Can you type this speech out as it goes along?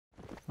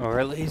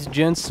Alright, ladies and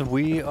gents,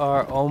 we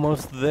are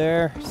almost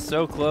there.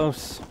 So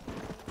close.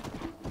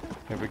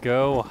 Here we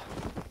go.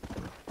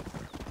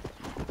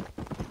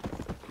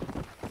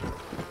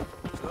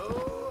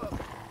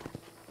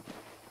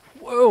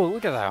 Whoa,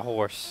 look at that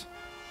horse.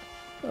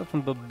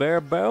 Nothing but bare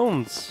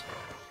bones.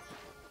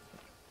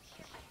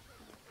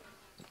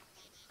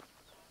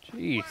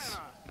 Jeez.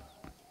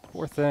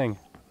 Poor thing.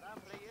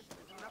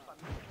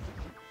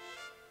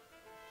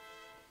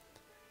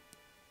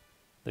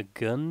 The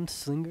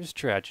Gunslinger's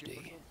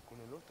Tragedy.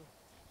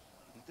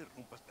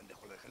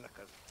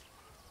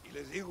 Y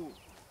les digo,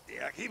 de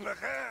aquí para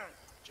acá,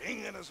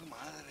 chingan a su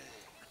madre.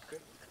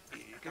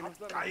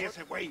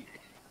 Cállese, güey.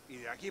 Y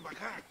de aquí para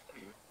acá,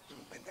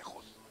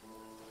 pendejos.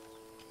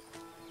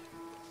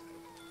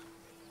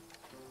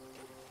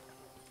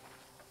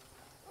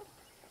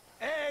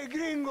 ¡Hey,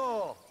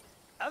 gringo!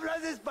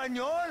 ¿Hablas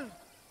español?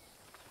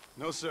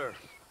 No, sir.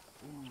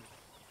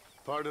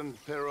 Pardon,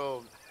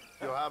 pero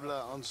yo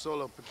habla un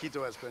solo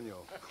poquito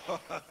español.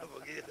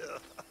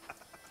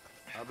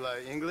 ¿Habla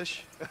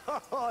English?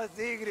 Oh,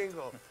 sí,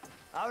 gringo.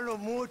 Hablo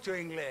mucho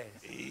inglés.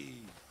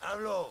 Sí.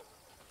 Hablo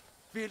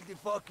filthy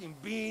fucking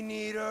bean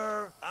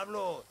eater.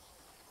 Hablo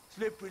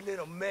slippery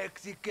little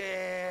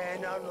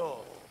Mexican.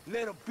 Hablo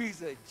little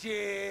piece of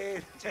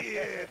shit.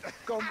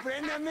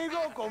 ¿Comprende,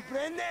 amigo?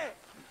 ¿Comprende?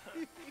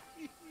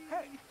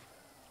 Hey,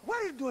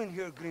 what are you doing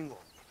here, gringo?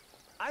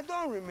 I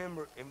don't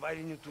remember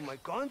inviting you to my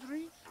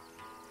country.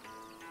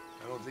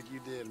 I don't think you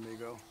did,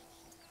 amigo.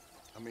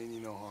 I mean you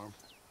no harm.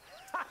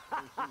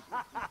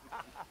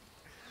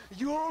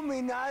 You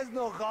mean us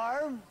no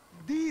harm?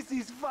 This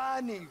is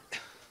funny.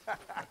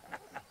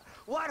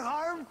 What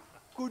harm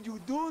could you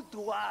do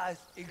to us,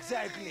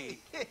 exactly?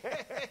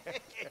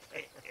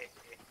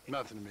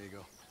 Nothing,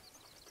 amigo.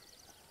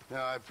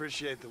 Now, I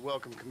appreciate the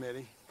welcome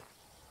committee,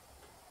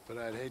 but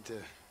I'd hate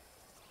to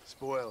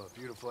spoil a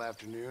beautiful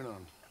afternoon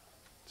on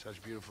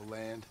such beautiful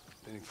land,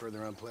 any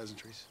further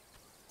unpleasantries.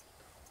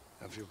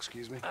 Now, if you'll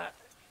excuse me.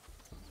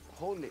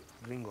 Hold it,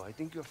 gringo. I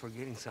think you're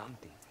forgetting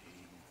something.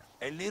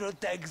 A little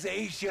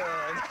taxation.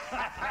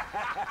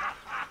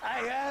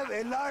 I have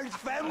a large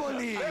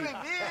family. Very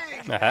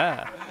big.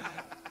 Aha.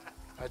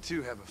 I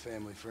too have a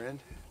family friend.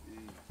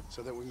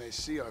 So that we may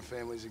see our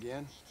families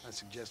again, I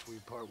suggest we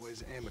part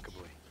ways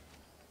amicably.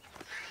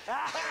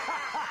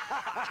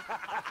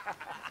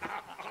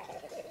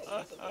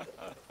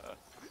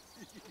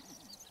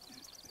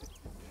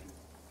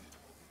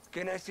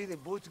 Can I see the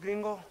boots,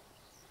 gringo?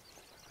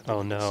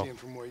 Oh I no. see him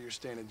from where you're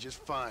standing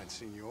just fine,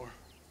 senor.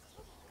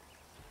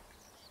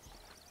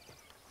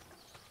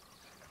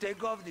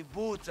 Take off the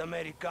boots,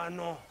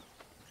 Americano.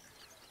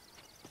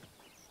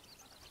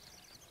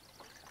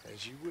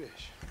 As you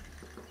wish.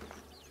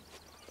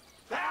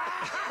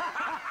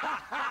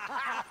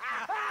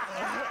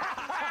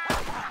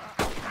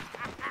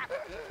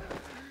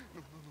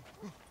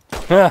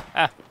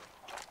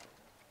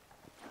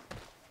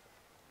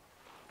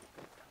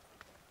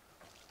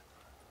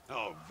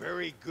 Oh,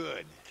 very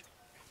good.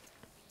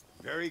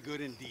 Very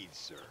good indeed,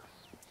 sir.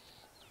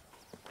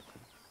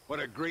 What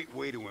a great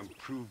way to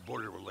improve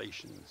border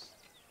relations.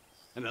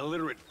 An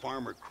illiterate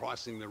farmer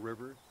crossing the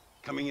river,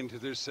 coming into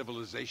their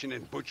civilization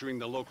and butchering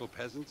the local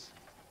peasants.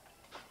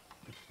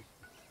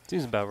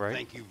 Seems about right.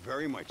 Thank you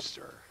very much,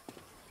 sir.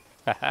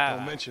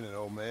 Don't mention it,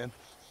 old man.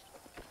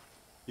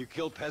 You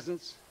kill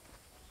peasants,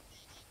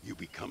 you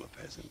become a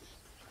peasant.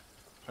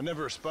 I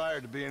never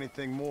aspired to be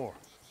anything more.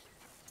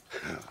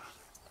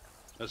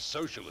 A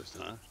socialist,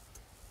 huh?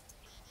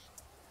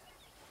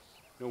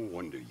 No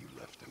wonder you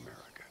left America.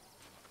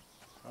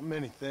 I'm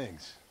many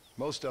things.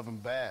 Most of them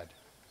bad.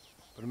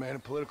 But a man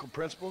of political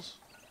principles?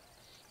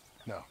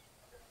 No.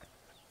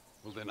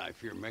 Well, then I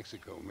fear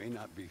Mexico may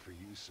not be for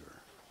you, sir.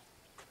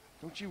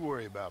 Don't you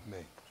worry about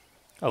me.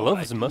 I love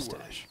I his do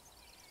mustache.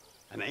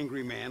 An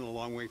angry man a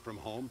long way from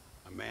home,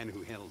 a man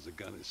who handles a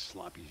gun as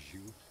sloppy as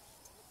you.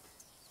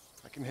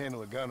 I can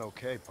handle a gun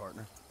okay,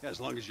 partner. As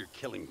long as you're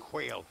killing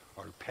quail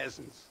or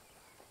peasants.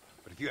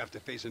 But if you have to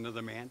face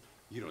another man,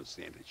 you don't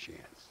stand a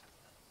chance.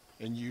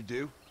 And you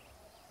do?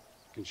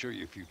 Can show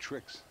you a few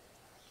tricks.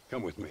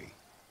 Come with me.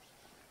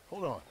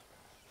 Hold on.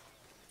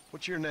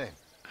 What's your name?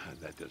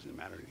 That doesn't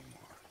matter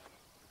anymore.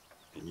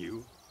 And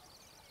you?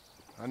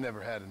 I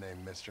never had a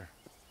name, mister.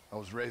 I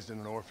was raised in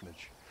an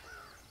orphanage.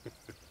 A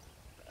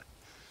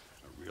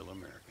real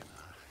American,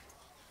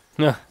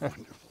 huh?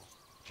 Wonderful.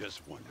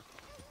 Just wonderful.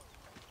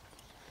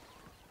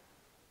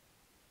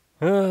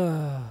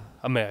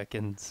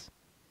 Americans.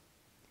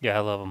 Yeah, I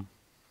love them.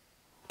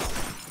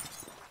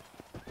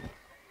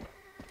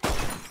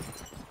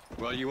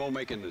 Well, you won't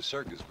make it in the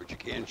circus, but you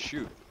can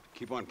shoot.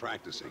 Keep on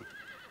practicing.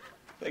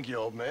 Thank you,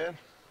 old man.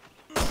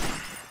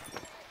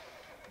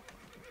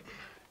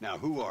 Now,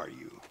 who are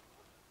you?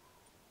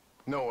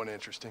 No one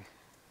interesting.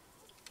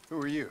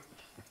 Who are you?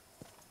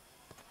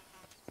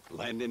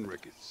 Landon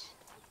Ricketts.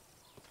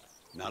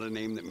 Not a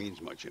name that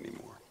means much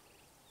anymore.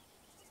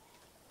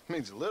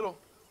 Means a little.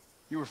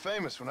 You were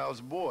famous when I was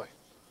a boy.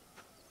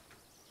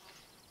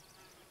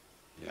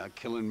 Yeah,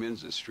 killing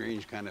men's a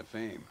strange kind of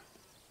fame.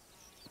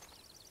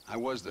 I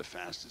was the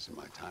fastest in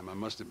my time. I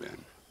must have been.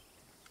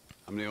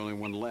 I'm the only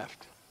one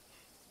left.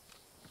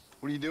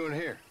 What are you doing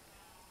here?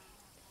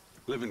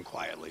 Living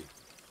quietly.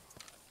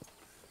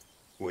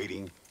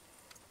 Waiting.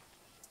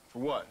 For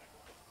what?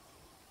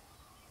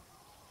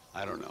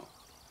 I don't know.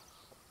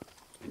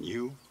 And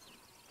you?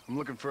 I'm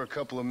looking for a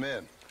couple of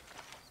men.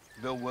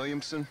 Bill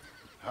Williamson,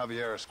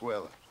 Javier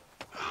Escuela.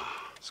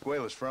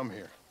 Escuela's from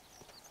here.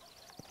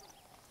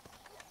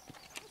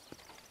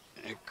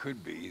 It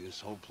could be. This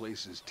whole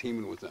place is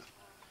teeming with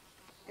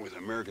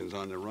Americans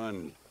on the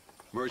run.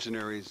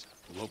 Mercenaries,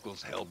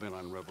 locals hell-bent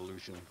on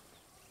revolution.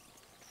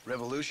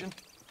 Revolution?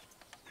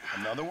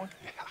 Another one?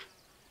 Yeah.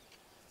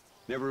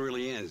 Never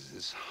really ends.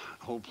 This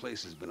whole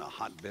place has been a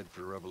hotbed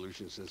for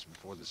revolution since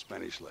before the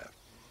Spanish left.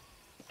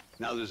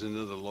 Now there's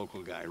another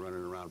local guy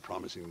running around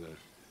promising the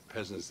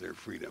peasants their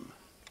freedom.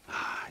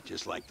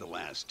 Just like the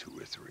last 2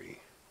 or 3.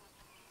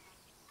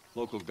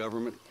 Local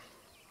government,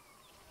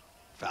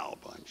 foul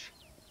bunch.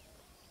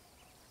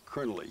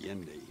 Colonel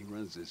Allende, he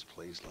runs this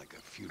place like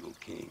a feudal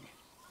king.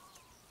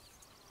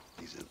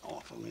 He's an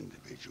awful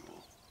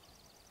individual.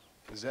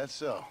 Is that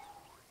so?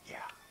 Yeah.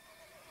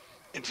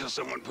 Until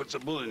someone puts a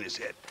bullet in his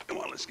head. Come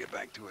on, let's get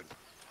back to it.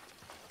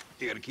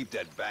 You gotta keep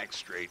that back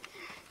straight.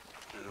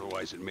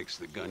 Otherwise it makes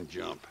the gun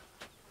jump.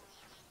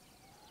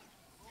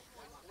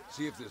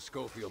 See if this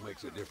Schofield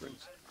makes a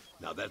difference.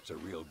 Now that's a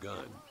real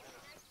gun.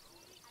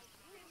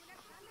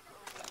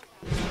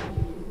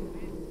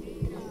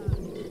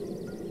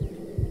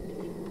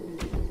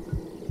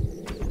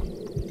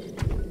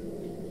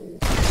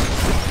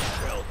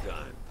 Well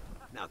done.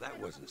 Now that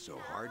wasn't so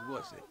hard,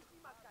 was it?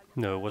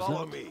 No, it wasn't.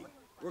 Follow me.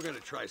 We're gonna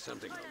try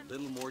something a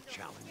little more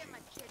challenging.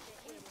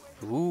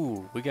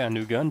 Ooh, we got a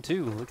new gun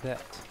too. Look at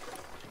that.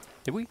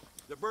 Did we?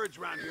 The birds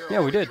around here are Yeah,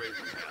 we always did. raising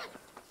hell,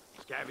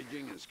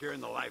 scavenging and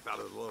scaring the life out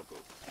of the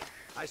locals.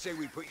 I say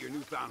we put your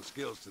newfound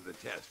skills to the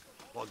test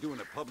while doing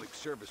a public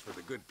service for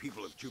the good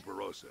people of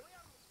Chuparosa.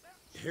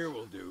 Here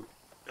we'll do.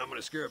 I'm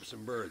gonna scare up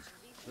some birds.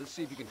 Let's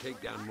see if you can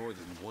take down more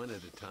than one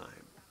at a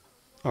time.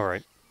 All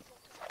right.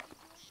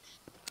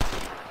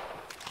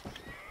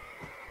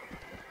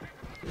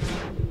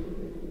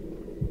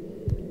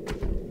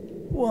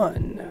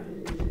 One,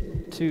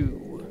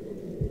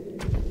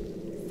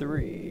 2,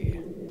 3,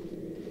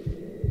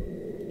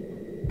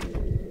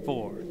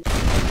 4.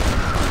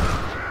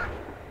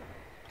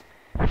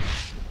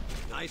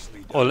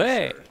 Nicely done,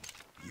 Olé. sir.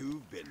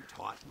 You've been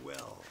taught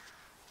well.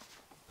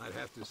 I'd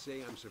have to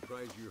say I'm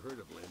surprised you heard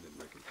of Landon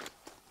Ricketts.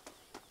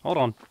 Hold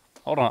on.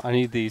 Hold on. I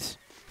need these.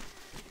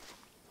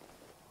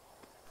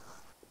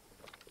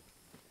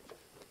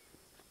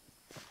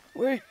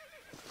 Wait.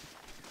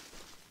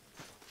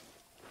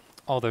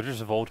 Oh, they're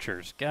just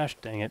vultures. Gosh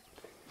dang it.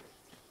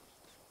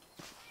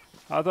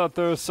 I thought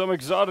there was some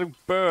exotic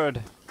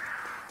bird.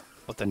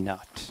 But they're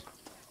not.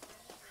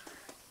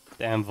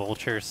 Damn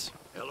vultures.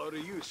 Hello to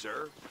you,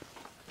 sir.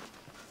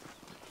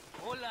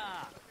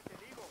 Hola.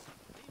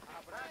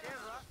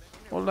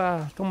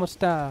 Hola, ¿cómo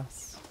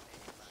estás?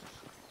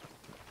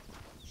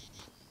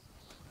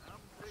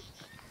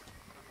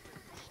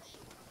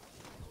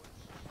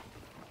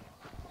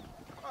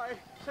 Ay,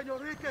 Señor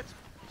Ricketts!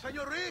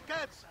 Señor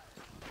Ricketts!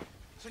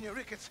 Señor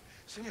Ricketts!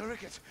 Señor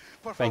Ricketts!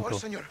 Por Thank favor,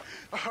 you. Señor.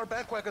 Our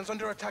bank wagon's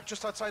under attack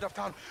just outside of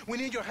town. We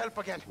need your help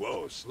again.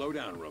 Whoa, slow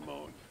down,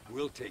 Ramon.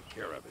 We'll take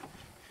care of it.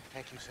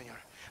 Thank you, Señor.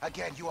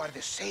 Again, you are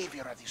the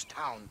savior of this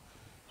town.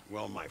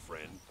 Well, my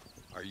friend,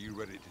 are you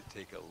ready to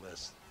take a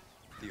less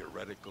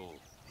theoretical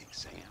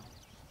exam?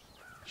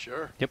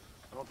 Sure. Yep.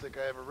 I don't think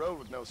I ever rode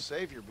with no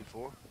savior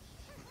before.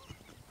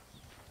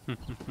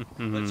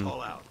 Let's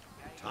haul out.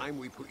 Time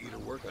we put you to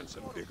work on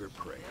some bigger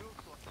prey.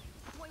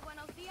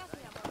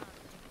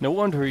 No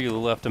wonder you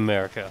left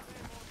America.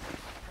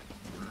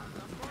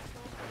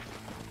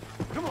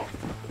 Come on.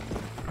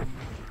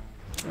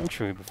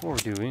 Actually, before we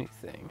do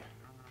anything.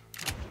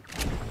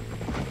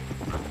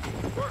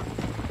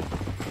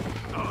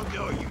 Oh,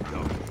 no, you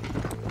don't.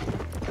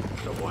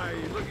 So why are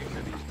you looking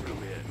for these 2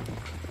 men?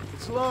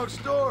 It's a long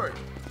story.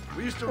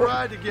 We used to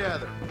ride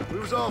together. We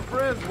was all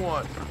friends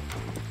once.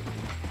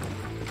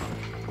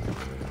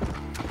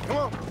 Come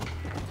on.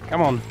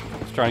 Come on.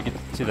 Let's try to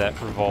get to that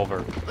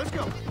revolver. Let's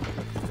go.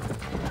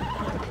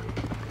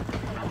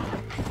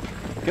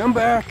 Come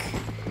back!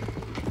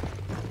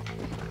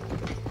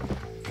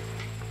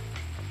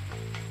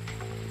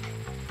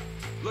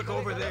 Look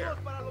over there.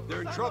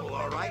 They're in trouble,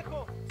 all right?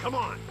 Come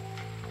on.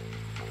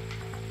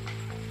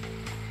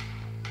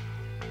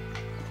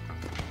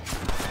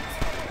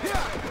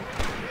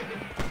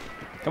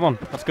 Come on,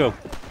 let's go.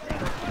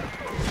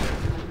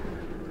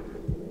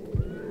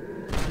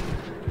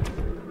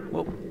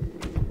 Whoa.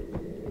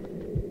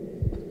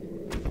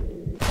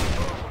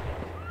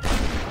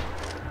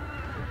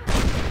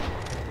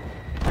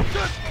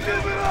 Just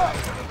give it up!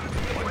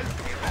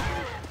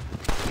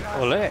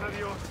 Olé.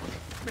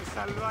 Me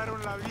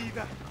salvaron la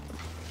vida.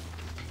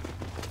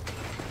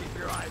 Keep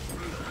your eyes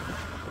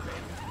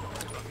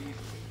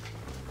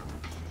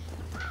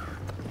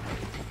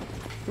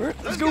moving.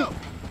 Let's go.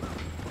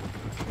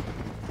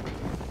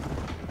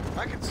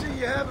 I can see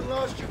you haven't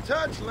lost your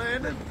touch,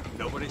 Landon.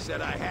 Nobody said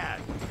I had.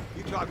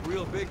 You talk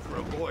real big for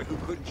a boy who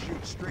couldn't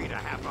shoot straight a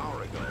half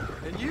hour ago.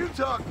 And you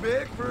talk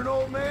big for an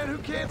old man who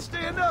can't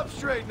stand up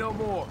straight no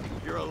more.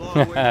 You're a long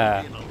way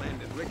from being a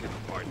Landon Ricketts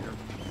partner.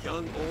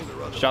 Young, old,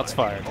 or otherwise. Shots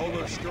fired. All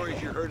those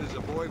stories you heard as a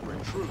boy were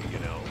true, you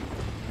know.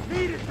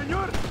 Mire,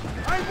 señor,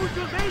 hay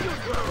muchos de ellos.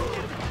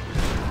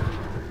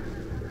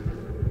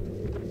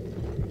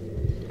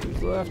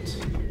 Who's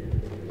left?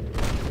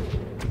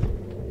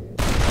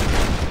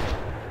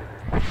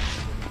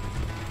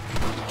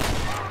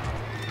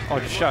 Oh,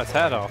 just shot his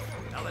hat off.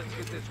 Now let's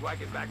get this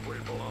wagon back where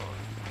it belongs.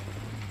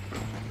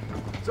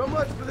 So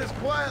much for this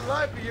quiet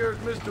life of yours,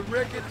 Mr.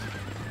 Ricketts.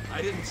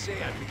 I didn't say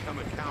I'd become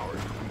a coward.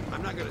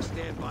 I'm not gonna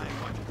stand by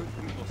and watch good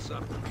people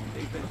suffer.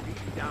 They've been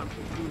beaten down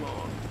for too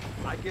long.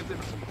 I give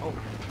them some hope.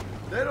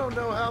 They don't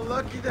know how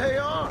lucky they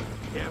are.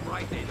 Damn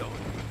right they don't.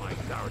 My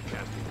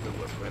sourcasting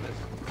little apprentice.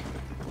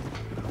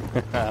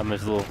 I'm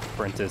his little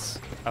apprentice.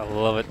 I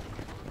love it.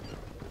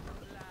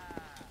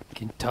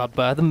 Getting taught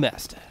by the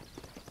master.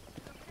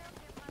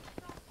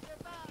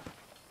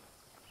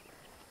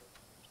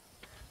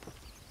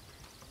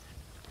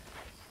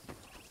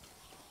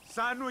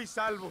 Sano y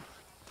salvo.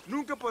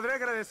 Nunca podré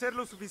agradecer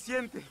lo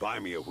suficiente. Buy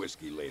me a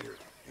whiskey later,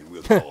 and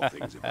we'll call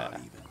things about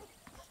even.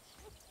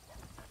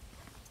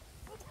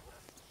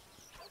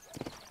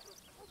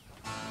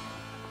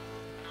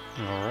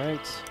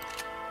 Alright.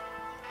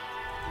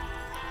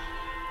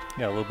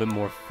 Got a little bit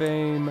more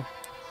fame.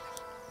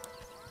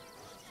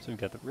 So we've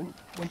got the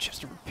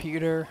Winchester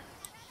repeater,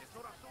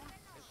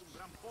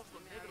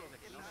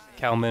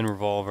 Cowman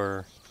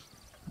revolver,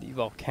 the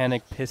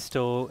volcanic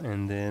pistol,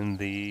 and then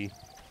the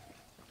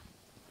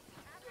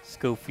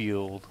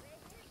Schofield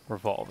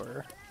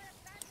revolver.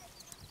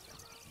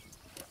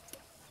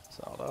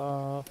 Sawed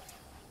off.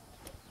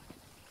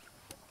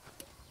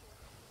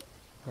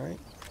 Alright.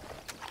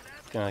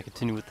 Gonna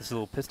continue with this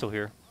little pistol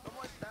here.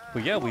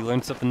 But yeah, we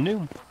learned something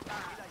new.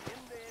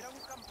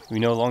 We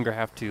no longer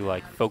have to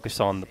like focus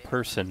on the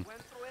person.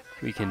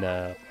 We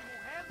can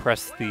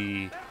press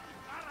the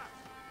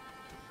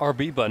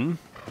RB button,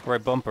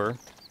 right bumper,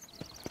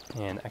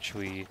 and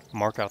actually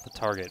mark out the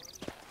target.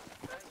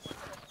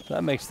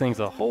 That makes things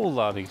a whole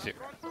lot easier.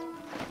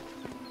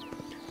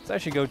 Let's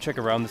actually go check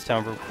around this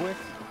town real quick.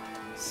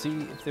 See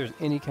if there's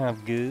any kind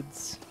of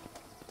goods.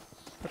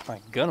 Put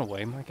my gun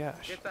away, my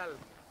gosh.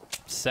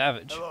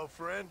 Savage. Hello,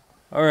 friend.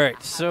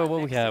 Alright, so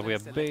what we have? We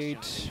have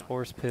bait,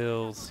 horse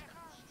pills,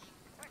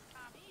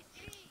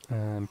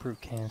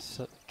 improved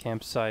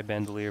campsite,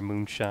 bandolier,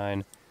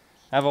 moonshine.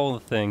 I have all the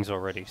things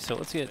already, so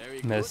let's get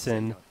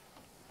medicine.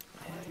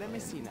 Let me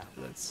see now.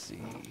 Let's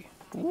see.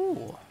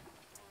 Ooh.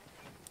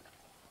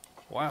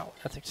 Wow,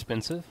 that's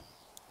expensive.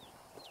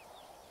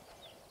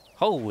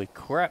 Holy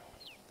crap.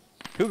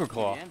 Cougar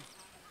claw.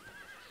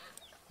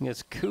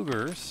 Yes,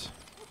 cougars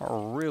are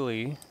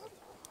really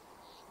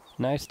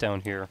nice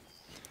down here.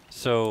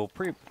 So,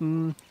 I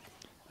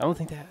don't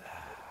think that...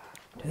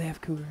 do they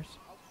have cougars?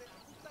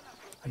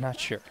 I'm not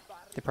sure.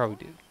 They probably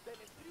do.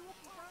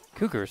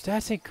 Cougars. Did I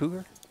say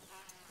cougar?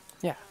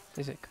 Yeah,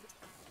 they said cougar.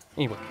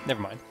 Anyway,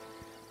 never mind.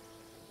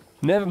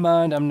 Never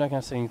mind, I'm not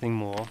going to say anything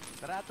more.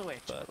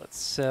 But let's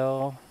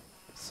sell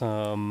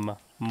some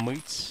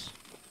meats.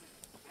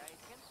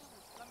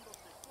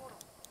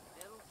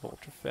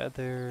 Vulture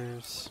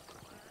feathers.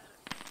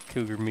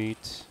 Cougar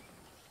meat.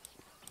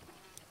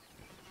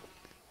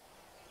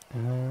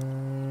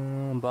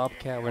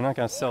 Bobcat, we're not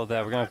going to sell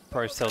that. We're going to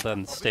probably sell that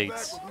in the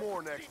States.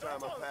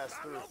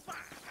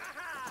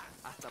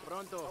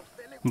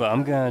 But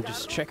I'm going to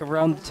just check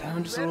around the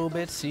town just a little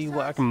bit, see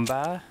what I can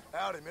buy.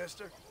 Howdy,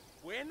 mister.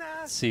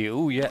 See,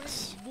 oh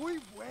yes.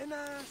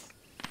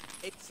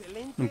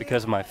 And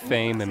because of my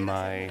fame and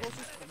my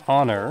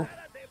honor,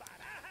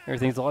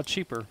 everything's a lot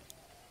cheaper.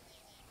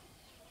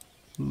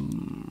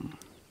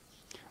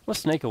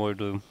 What's Snake Oil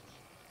do?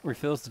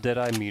 Refills the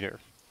Deadeye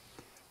meter.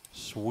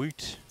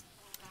 Sweet.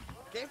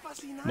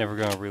 Never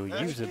gonna really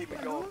use it,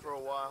 but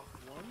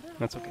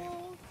that's okay.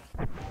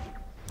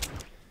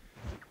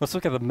 Let's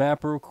look at the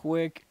map real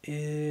quick.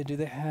 Do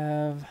they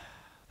have...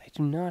 They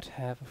do not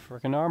have a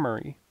frickin'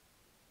 armory.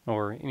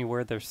 Or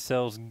anywhere that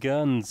sells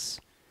guns.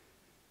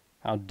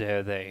 How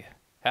dare they?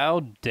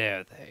 How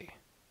dare they?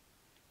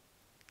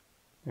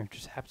 There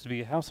just happens to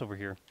be a house over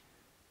here.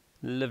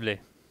 Lovely.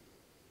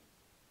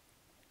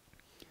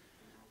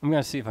 I'm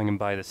gonna see if I can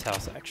buy this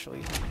house,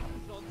 actually.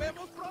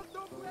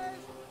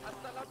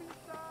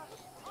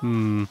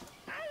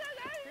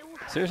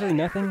 Seriously,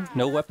 nothing?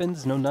 No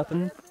weapons? No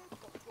nothing?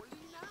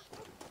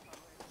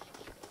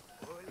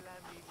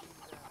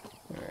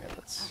 Alright,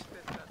 let's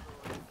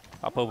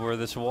hop over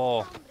this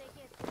wall.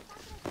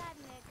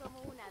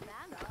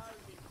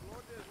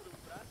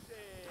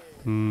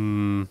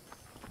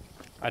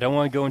 I don't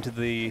want to go into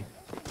the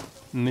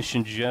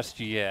mission just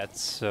yet,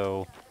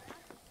 so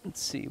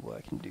let's see what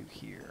I can do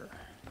here.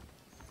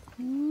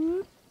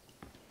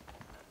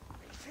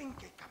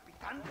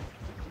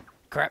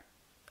 Crap.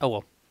 Oh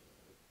well.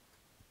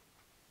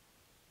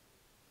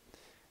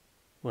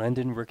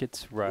 Landon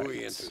Ricketts Muy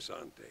rides.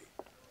 interesante.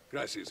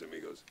 Gracias,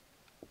 amigos.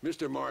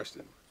 Mr.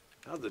 Marston,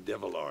 How the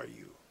devil are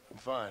you? I'm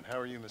fine. How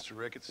are you, Mr.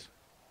 Ricketts?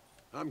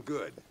 I'm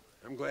good.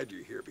 I'm glad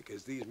you're here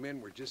because these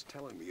men were just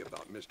telling me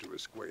about Mr.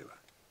 Escuela.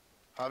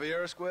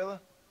 Javier Escuela?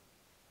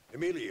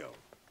 Emilio,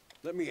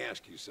 let me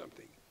ask you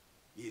something.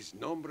 His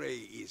nombre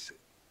is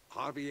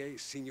Javier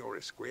Señor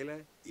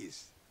Escuela?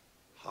 Is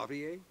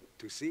Javier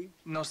to see?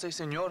 No sé,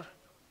 señor.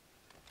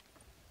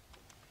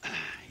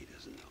 He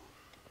doesn't know.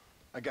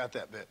 I got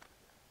that bit.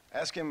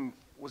 Ask him,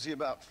 was he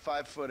about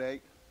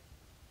 5'8"?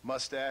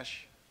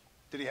 Mustache?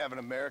 Did he have an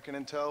American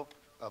in tow?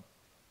 A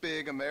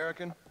big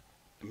American?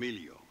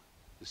 Emilio,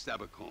 the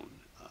Stabacon,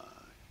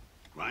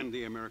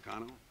 Grande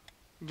Americano?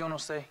 Yo no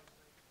sé.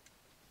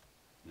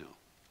 No.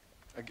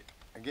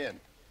 Again,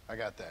 I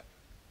got that.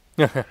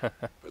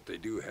 But they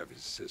do have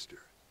his sister.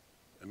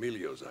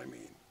 Emilio's, I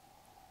mean.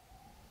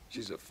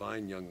 She's a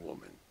fine young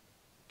woman.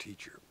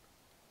 Teacher.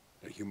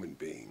 A human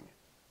being.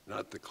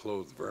 Not the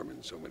clothed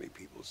vermin so many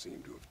people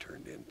seem to have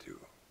turned into.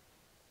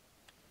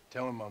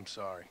 Tell him I'm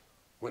sorry.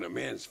 When a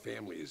man's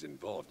family is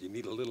involved, you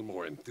need a little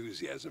more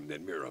enthusiasm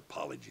than mere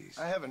apologies.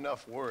 I have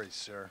enough worries,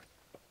 sir.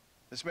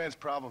 This man's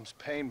problems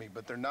pain me,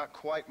 but they're not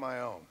quite my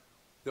own.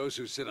 Those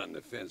who sit on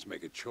the fence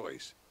make a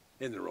choice,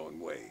 in their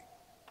own way.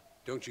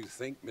 Don't you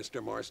think,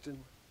 Mr.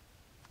 Marston?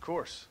 Of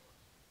course.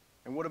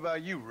 And what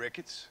about you,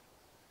 Ricketts?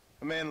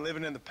 A man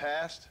living in the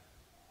past?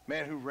 A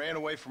man who ran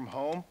away from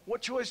home?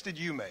 What choice did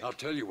you make? I'll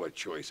tell you what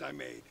choice I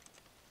made.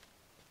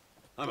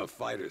 I'm a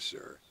fighter,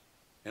 sir,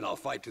 and I'll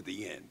fight to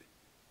the end.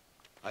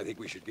 I think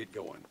we should get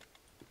going.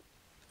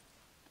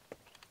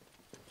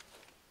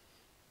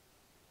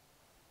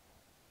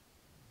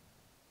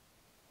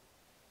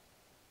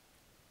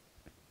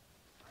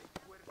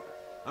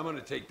 I'm gonna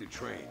take the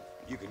train.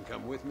 You can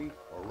come with me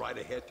or ride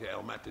ahead to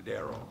El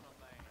Matadero.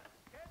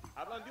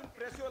 Hablan de un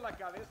precio de la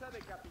cabeza de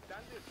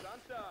Capitán de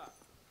Santa.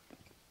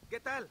 ¿Qué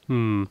tal?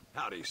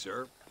 Howdy,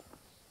 sir.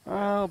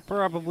 I'll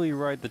probably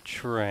ride the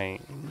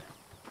train.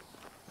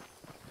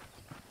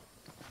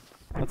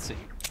 Let's see.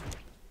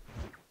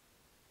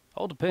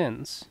 All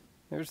depends.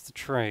 There's the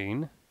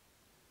train.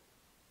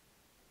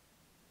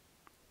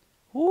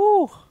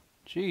 Woo!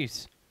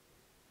 Jeez.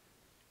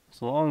 It's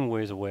a long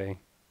ways away.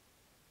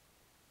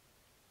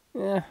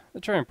 Yeah,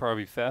 the train will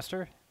probably be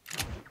faster.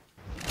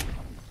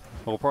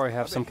 We'll probably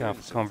have some kind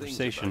of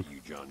conversation. About you,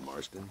 John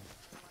Marston.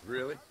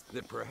 Really?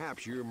 That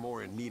perhaps you're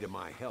more in need of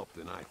my help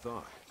than I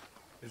thought.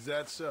 Is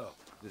that so?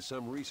 That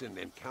some recent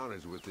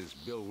encounters with this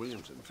Bill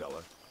Williamson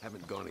fella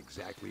haven't gone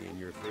exactly in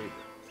your favor.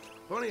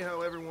 Funny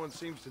how everyone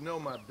seems to know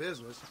my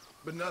business,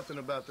 but nothing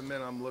about the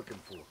men I'm looking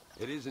for.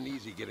 It isn't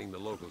easy getting the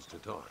locals to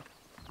talk.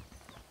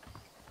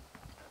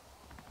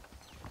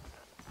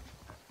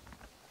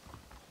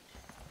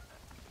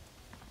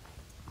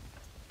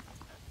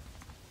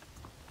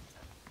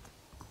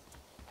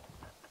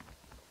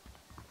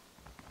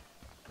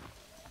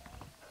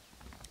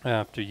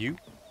 After you.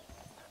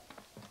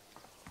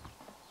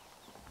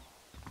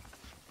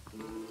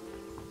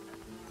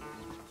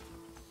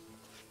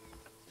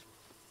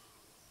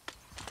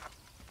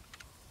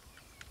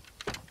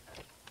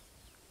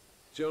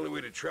 It's the only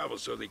way to travel,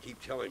 so they keep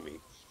telling me.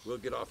 We'll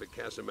get off at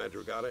Casa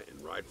Madrugada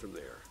and ride from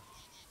there.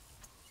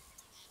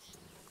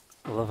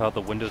 I love how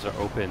the windows are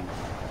open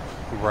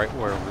right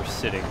where we're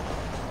sitting.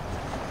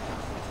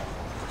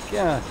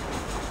 God,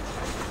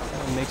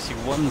 that makes you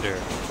wonder.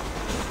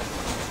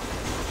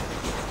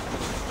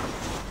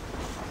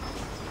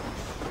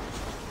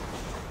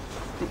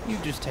 Didn't you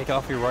just take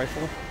off your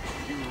rifle?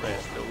 You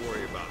rest, don't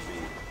worry about me.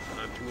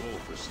 I'm too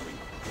old for sleep.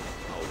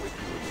 I'll wake you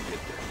when we get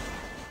there.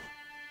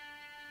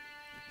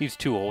 He's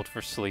too old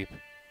for sleep.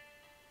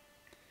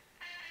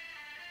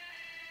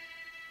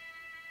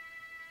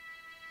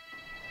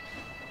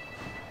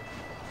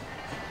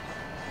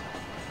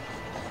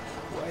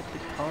 Quite the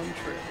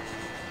contrary.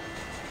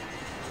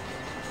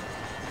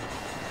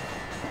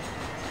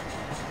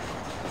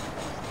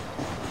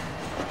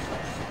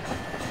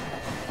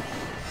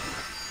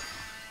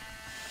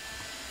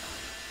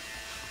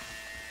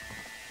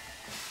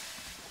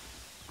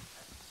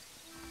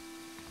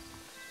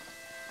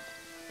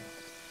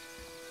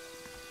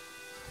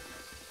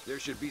 There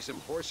should be some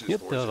horses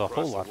Yep, for that us was a across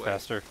whole the lot way.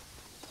 faster.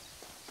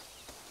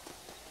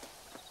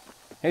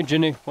 Hey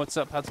Jenny, what's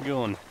up? How's it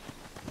going?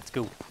 Let's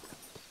go.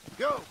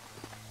 Go!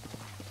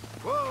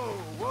 Whoa,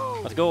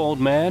 whoa! Let's go, old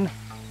man.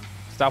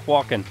 Stop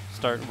walking.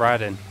 Start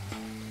riding.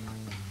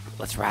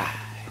 Let's ride.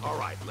 All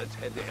right, let's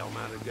head to El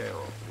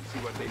Matadero and see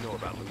what they know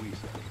about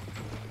Luisa.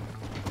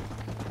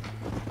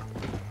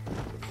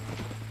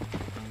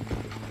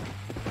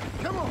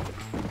 Come on!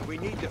 We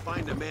need to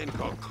find a man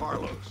called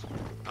Carlos.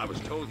 I was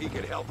told he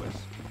could help us.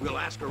 We'll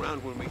ask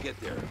around when we get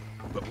there,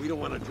 but we don't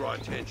want to draw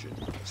attention.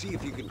 See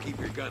if you can keep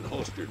your gun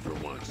holstered for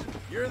once.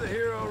 You're the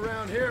hero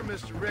around here,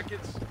 Mr.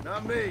 Ricketts,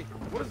 not me.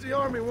 What does the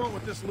army want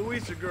with this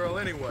Luisa girl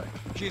anyway?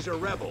 She's a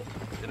rebel,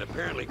 and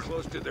apparently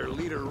close to their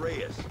leader,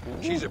 Reyes.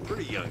 She's a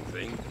pretty young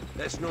thing.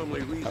 That's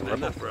normally reason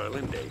enough for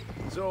Allende.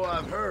 So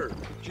I've heard.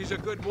 She's a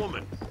good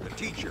woman, a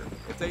teacher.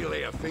 If they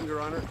lay a finger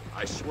on her,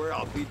 I swear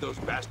I'll feed those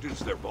bastards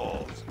their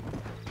balls.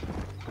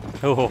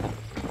 Oh,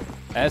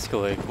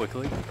 escalate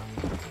quickly.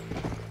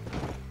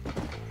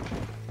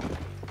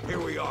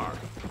 car.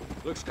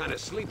 Looks kind of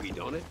sleepy,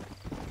 don't it?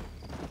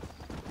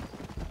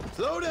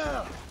 Slow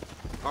down.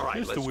 All right,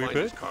 Just a let's wee find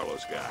bit. this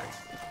Carlos guy.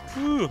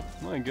 Ooh,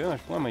 my gosh,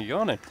 why am I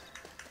yawning?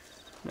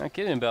 Not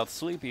kidding about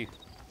sleepy.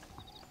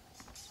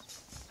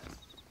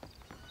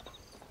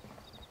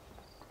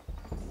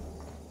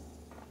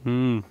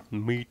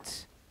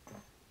 Meat.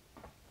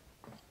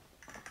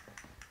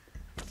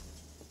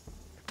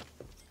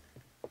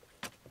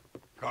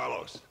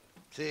 Carlos,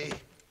 See?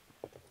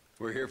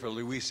 we're here for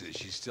Luisa.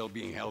 She's still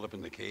being held up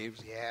in the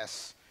caves?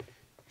 Yes.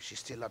 She's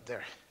still up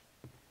there.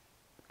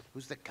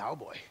 Who's the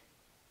cowboy?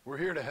 We're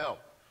here to help.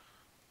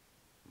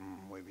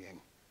 Muy bien.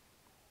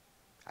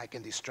 I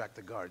can distract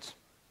the guards.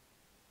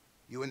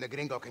 You and the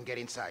gringo can get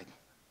inside.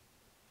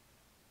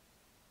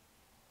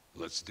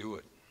 Let's do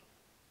it.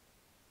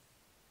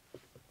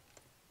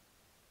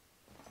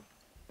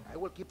 I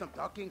will keep them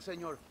talking,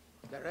 senor.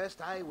 The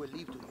rest I will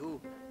leave to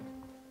you.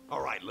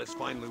 All right, let's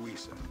find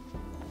Luisa.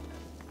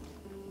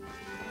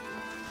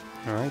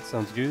 Alright,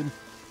 sounds good.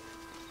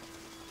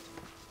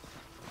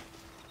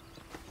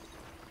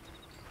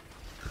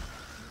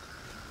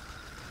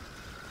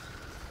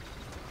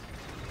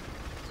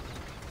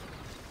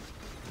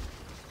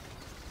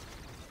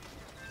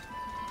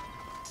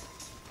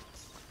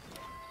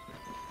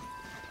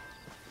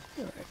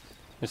 Alright,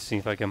 let's see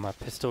if I get my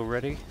pistol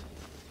ready.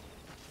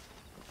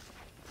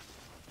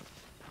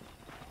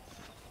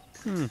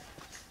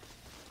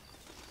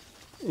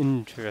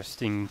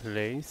 Interesting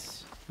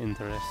place.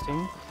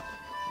 Interesting.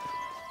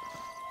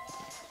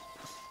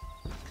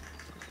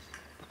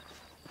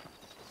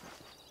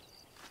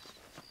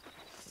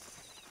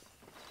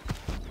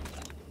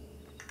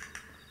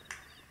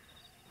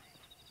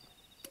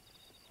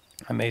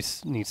 I may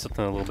need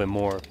something a little bit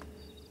more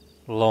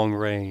long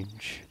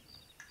range.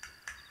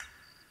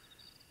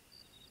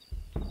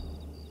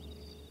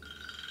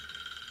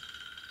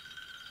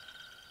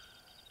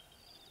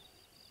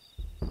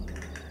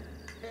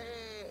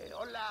 Hey,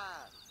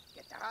 hola.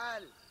 ¿Qué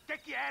tal? ¿Qué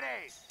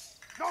quieres?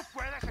 ¡No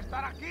puedes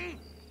estar aquí!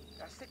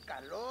 Hace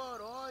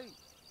calor hoy.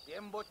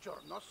 Bien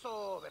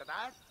bochornoso,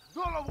 ¿verdad?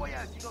 ¡No lo voy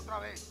a decir otra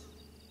vez!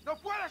 ¡No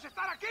puedes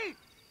estar aquí!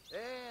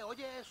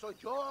 Oye, soy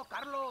yo,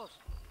 Carlos.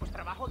 Pues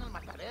trabajo en el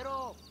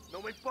matadero.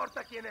 No me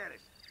importa quién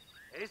eres.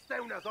 Esta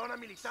es una zona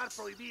militar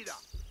prohibida.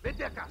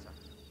 Vete a casa.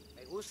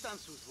 Me gustan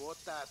sus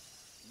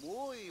botas.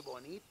 Muy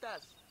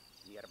bonitas.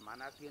 Mi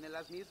hermana tiene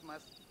las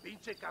mismas.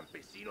 Pinche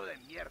campesino de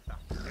mierda.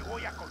 Te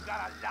voy a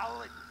colgar al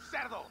lado de tus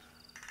cerdos.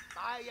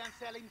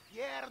 Váyanse al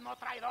infierno,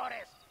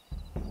 traidores.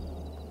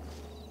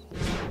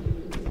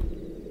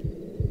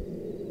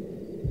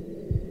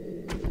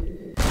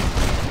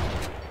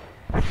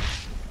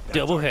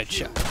 Double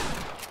headshot.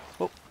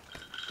 Oh.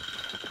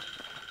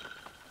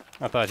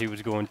 I thought he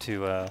was going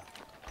to,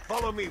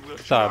 Follow me, we'll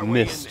shoot thought our I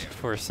way in missed there.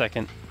 for a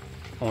second.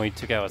 Only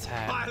took out his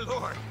hat. My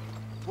lord!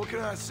 What can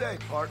I say,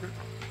 partner?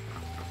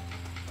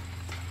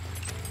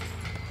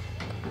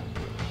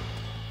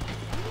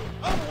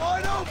 I'm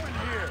wide open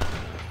here.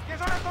 ¿Qué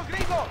son estos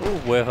gringos?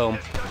 Oh, well,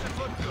 This doesn't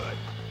look good.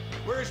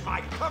 Where's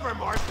my cover,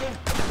 Marston?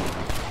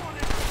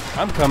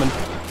 I'm coming.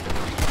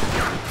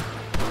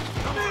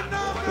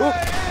 Oh,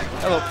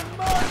 hello.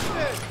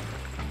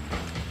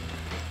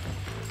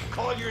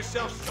 Call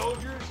yourself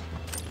soldiers?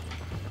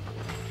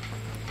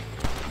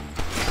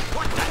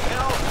 What the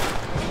hell?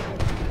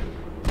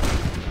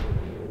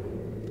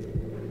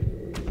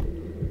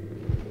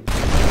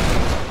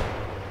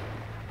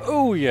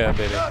 Oh yeah,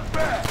 baby. Oh,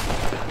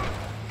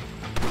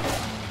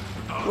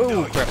 Whoa,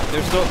 no, crap!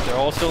 They're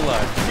all still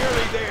alive.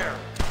 nearly there.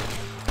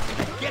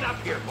 Get up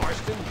here,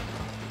 Marston.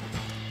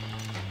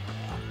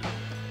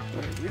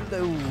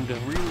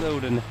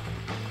 Reloading.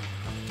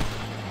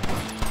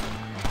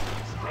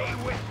 Stay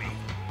with me.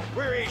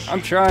 Where is she?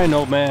 I'm trying,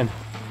 old man.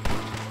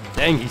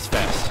 Dang, he's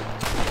fast.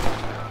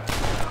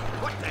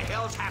 What the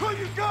hell's happening? Put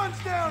your guns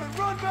down and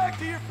run back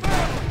to your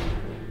family.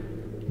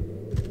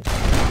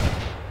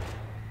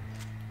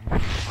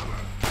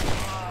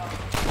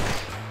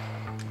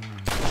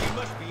 She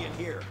must be in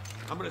here.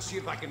 I'm gonna see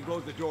if I can blow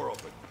the door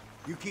open.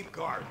 You keep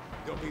guard.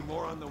 There'll be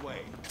more on the way.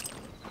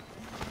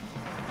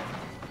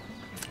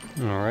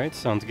 Alright,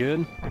 sounds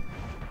good.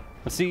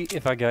 Let's see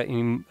if I got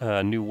any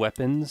new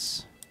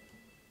weapons.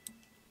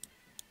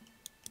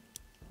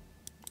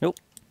 Nope,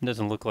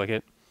 doesn't look like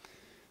it.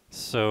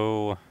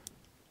 So,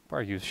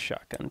 probably use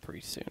shotgun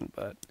pretty soon,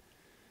 but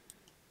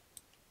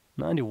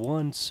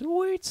 91,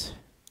 sweet.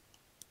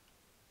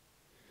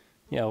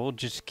 Yeah, we'll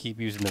just keep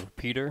using the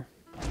repeater.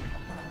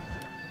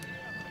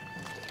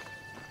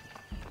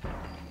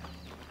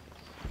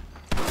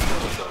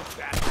 Those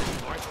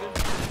bastards, Marston.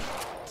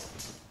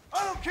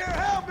 I don't care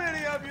how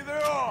many of you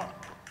there are.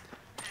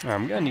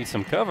 I'm gonna need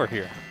some cover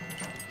here.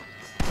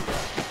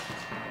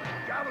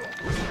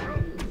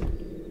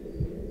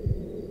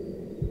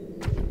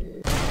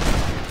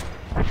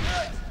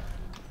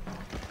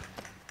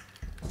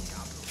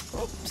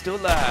 Oh, still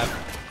alive.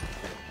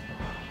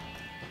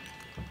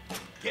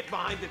 Get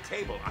behind the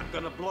table. I'm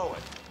gonna blow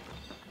it.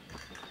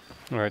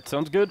 Alright,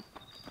 sounds good.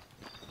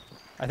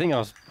 I think I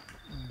was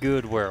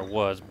good where it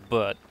was,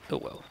 but oh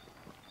well.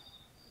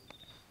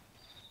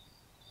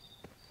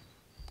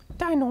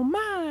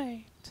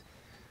 Dynamite!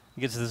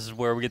 I guess this is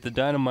where we get the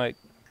dynamite.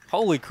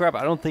 Holy crap,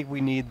 I don't think we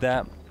need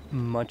that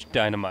much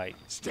dynamite.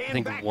 I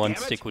think one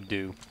stick would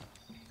do.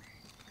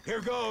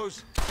 Here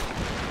goes.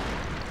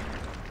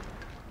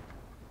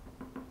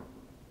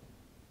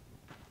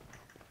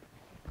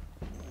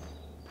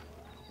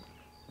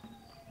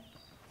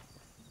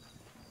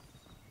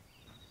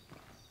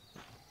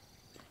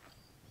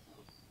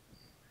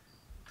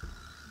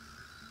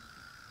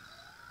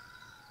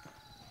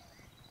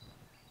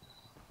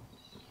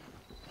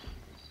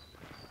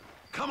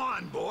 Come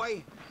on,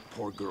 boy.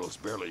 Poor girl's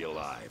barely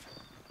alive.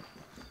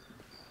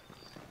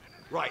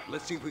 Right,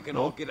 let's see if we can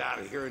all get out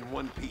of here in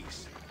one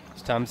piece.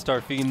 It's time to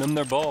start feeding them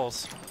their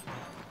balls.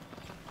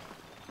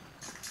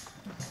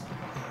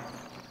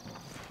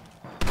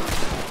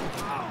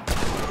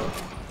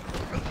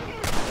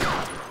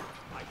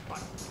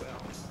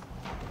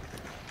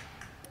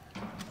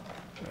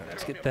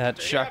 Let's get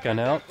that shotgun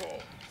out.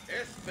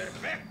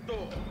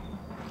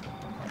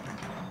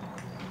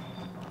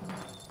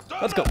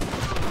 Let's go.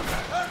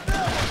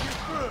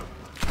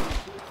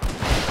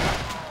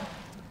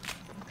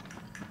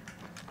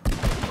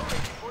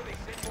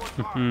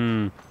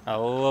 I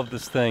love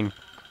this thing.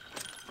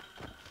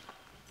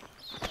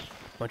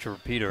 Bunch of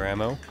repeater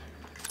ammo.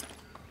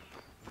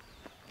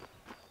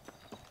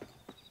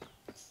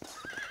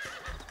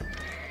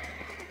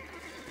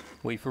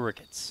 Wait for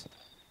rickets.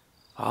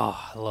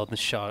 Ah, I love the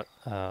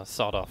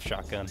sawed-off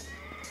shotgun.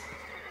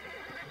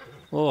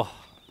 Oh.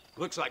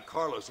 Looks like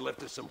Carlos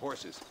left us some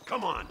horses.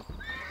 Come on.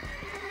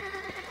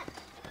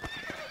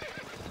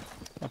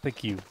 I'll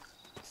pick you.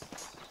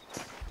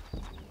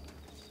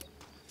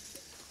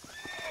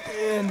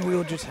 And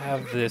we'll just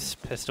have this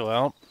pistol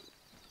out.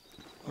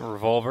 A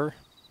revolver.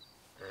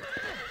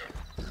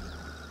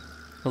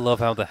 I love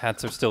how the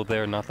hats are still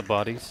there, not the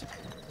bodies.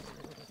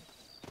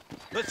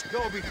 Let's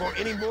go before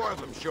any more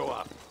of them show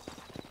up.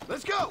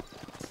 Let's go!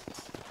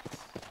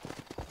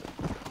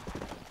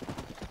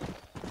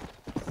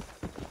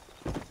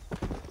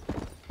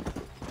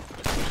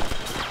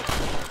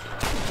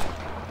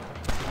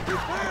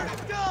 Prepare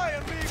to die,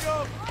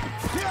 amigo!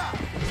 Yeah!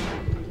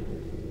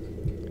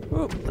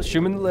 Ooh, let's shoot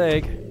him in the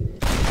leg.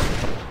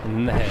 And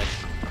in the head.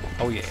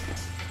 Oh yeah.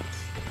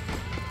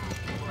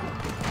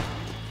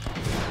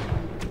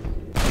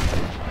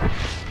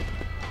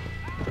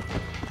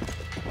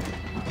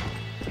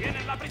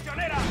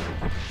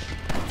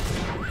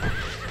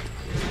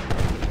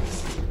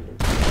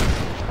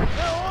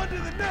 Now on to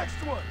the next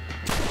one!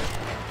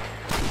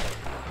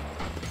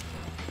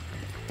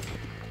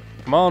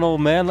 Come on,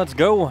 old man, let's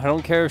go. I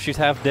don't care if she's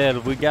half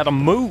dead. We gotta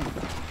move.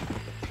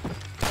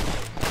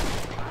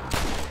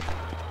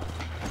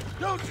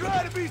 Don't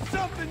try to be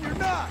something you're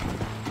not!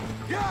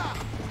 Yeah!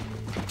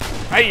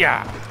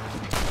 Hiya!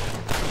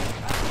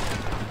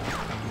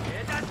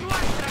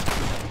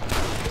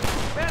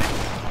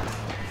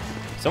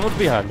 Someone's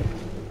behind me.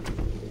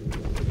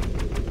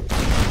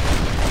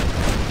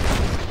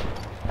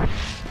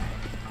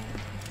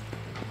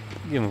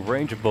 Give him a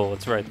range of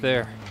bullets right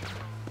there.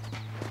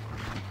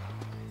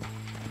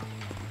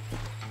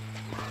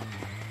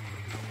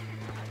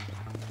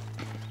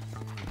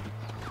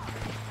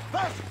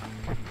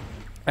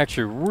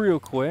 Actually, real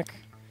quick,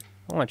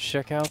 I want to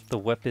check out the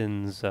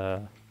weapons.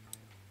 Yeah,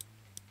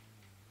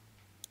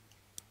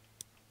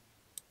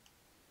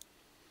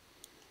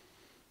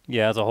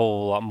 there's a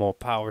whole lot more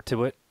power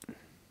to it.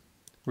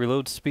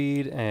 Reload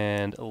speed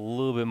and a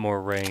little bit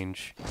more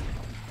range.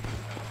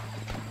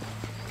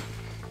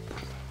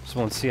 Just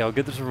want to see how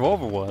good this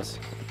revolver was.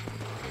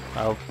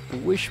 I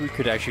wish we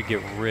could actually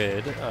get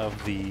rid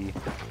of the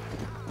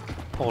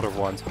older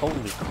ones.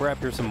 Holy crap,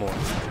 here's some more.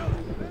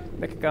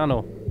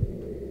 Mexicano.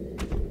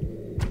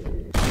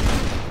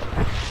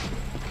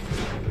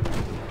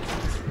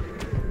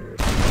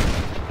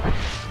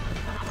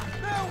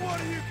 Now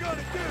what are you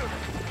gonna do?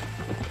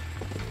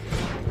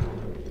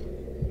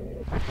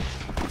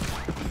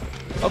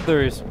 Oh,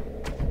 there he is.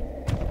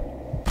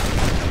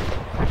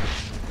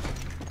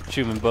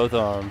 Shoot him in both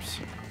arms.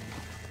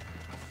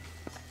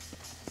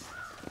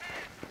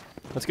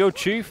 Let's go,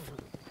 Chief.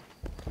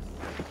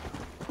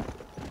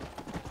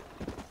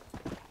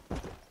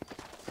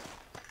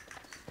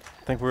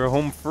 I think we're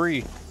home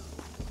free.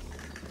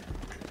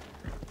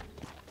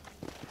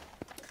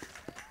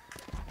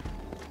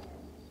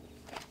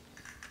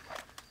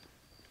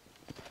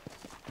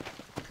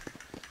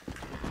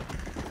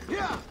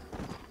 Yeah!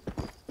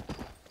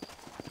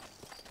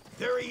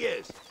 There he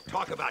is.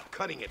 Talk about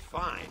cutting it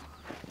fine.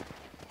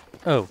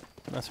 Oh,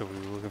 that's what we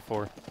were looking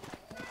for.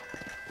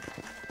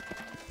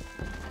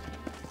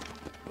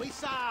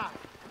 Luisa,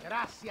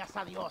 gracias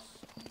a Dios.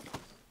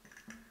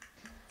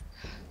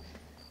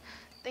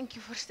 Thank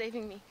you for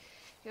saving me.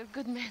 You're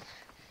good men.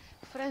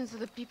 Friends of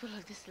the people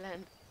of this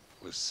land.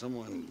 Was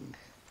someone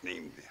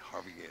named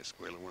Harvey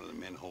Escuela one of the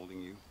men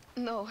holding you?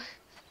 No,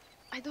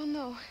 I don't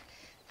know.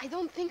 I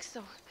don't think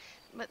so.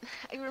 But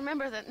I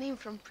remember that name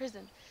from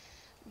prison.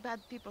 Bad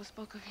people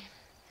spoke of him.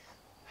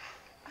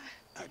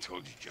 I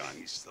told you, John,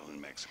 he's still in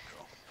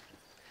Mexico.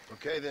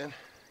 Okay, then.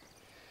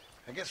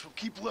 I guess we'll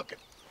keep looking.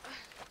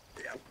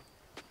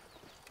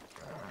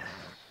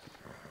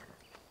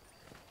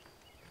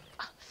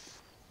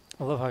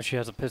 I love how she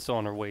has a pistol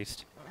on her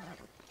waist.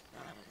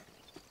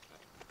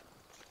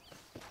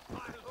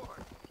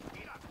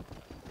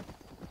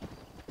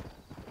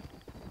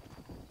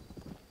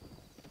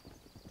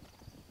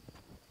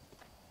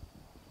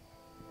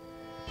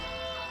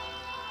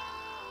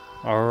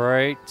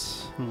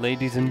 Alright,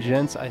 ladies and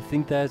gents, I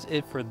think that's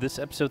it for this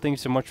episode. Thank you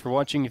so much for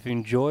watching. If you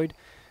enjoyed,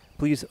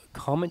 please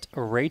comment,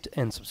 rate,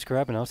 and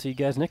subscribe, and I'll see you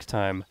guys next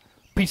time.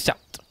 Peace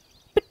out,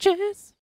 bitches!